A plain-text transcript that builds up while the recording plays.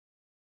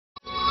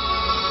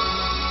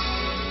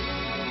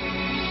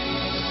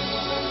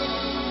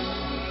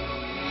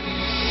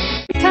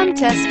Come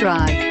test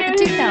drive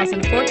the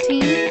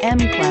 2014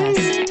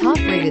 M-Class.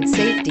 Top-rated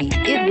safety,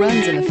 it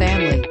runs in the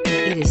family.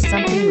 It is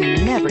something we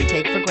never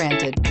take for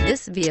granted.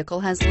 This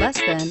vehicle has less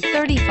than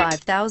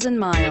 35,000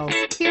 miles.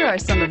 Here are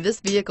some of this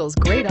vehicle's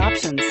great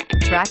options: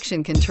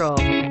 traction control,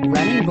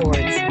 running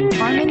boards,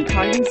 Harman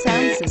Kardon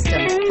sound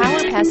system,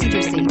 power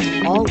passenger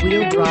seat,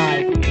 all-wheel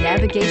drive,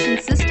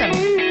 navigation system,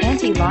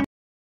 anti-lock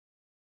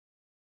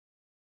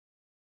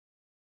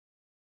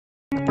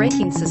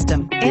braking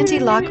system,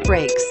 anti-lock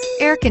brakes,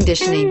 air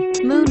conditioning,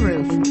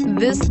 moonroof.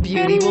 This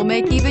beauty will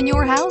make even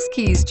your house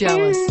keys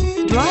jealous.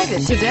 Drive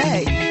it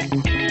today.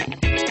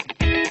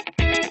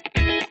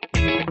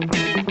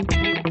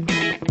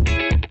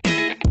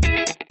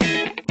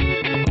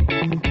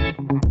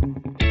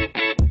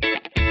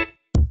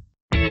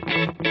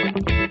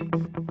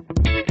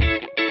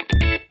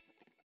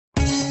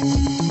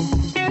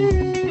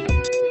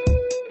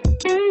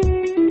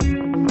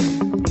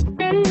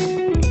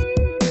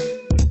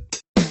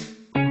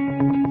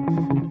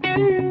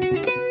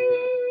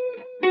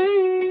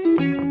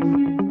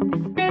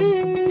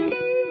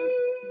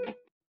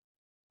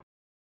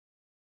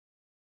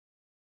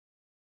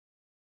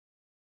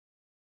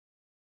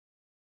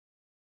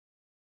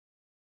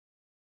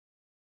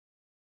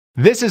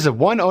 This is a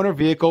one-owner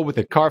vehicle with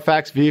a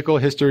CARFAX Vehicle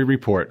History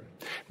Report.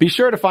 Be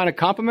sure to find a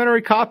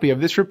complimentary copy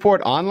of this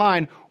report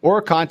online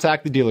or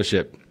contact the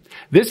dealership.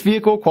 This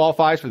vehicle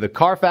qualifies for the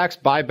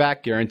CARFAX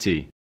Buyback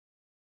Guarantee.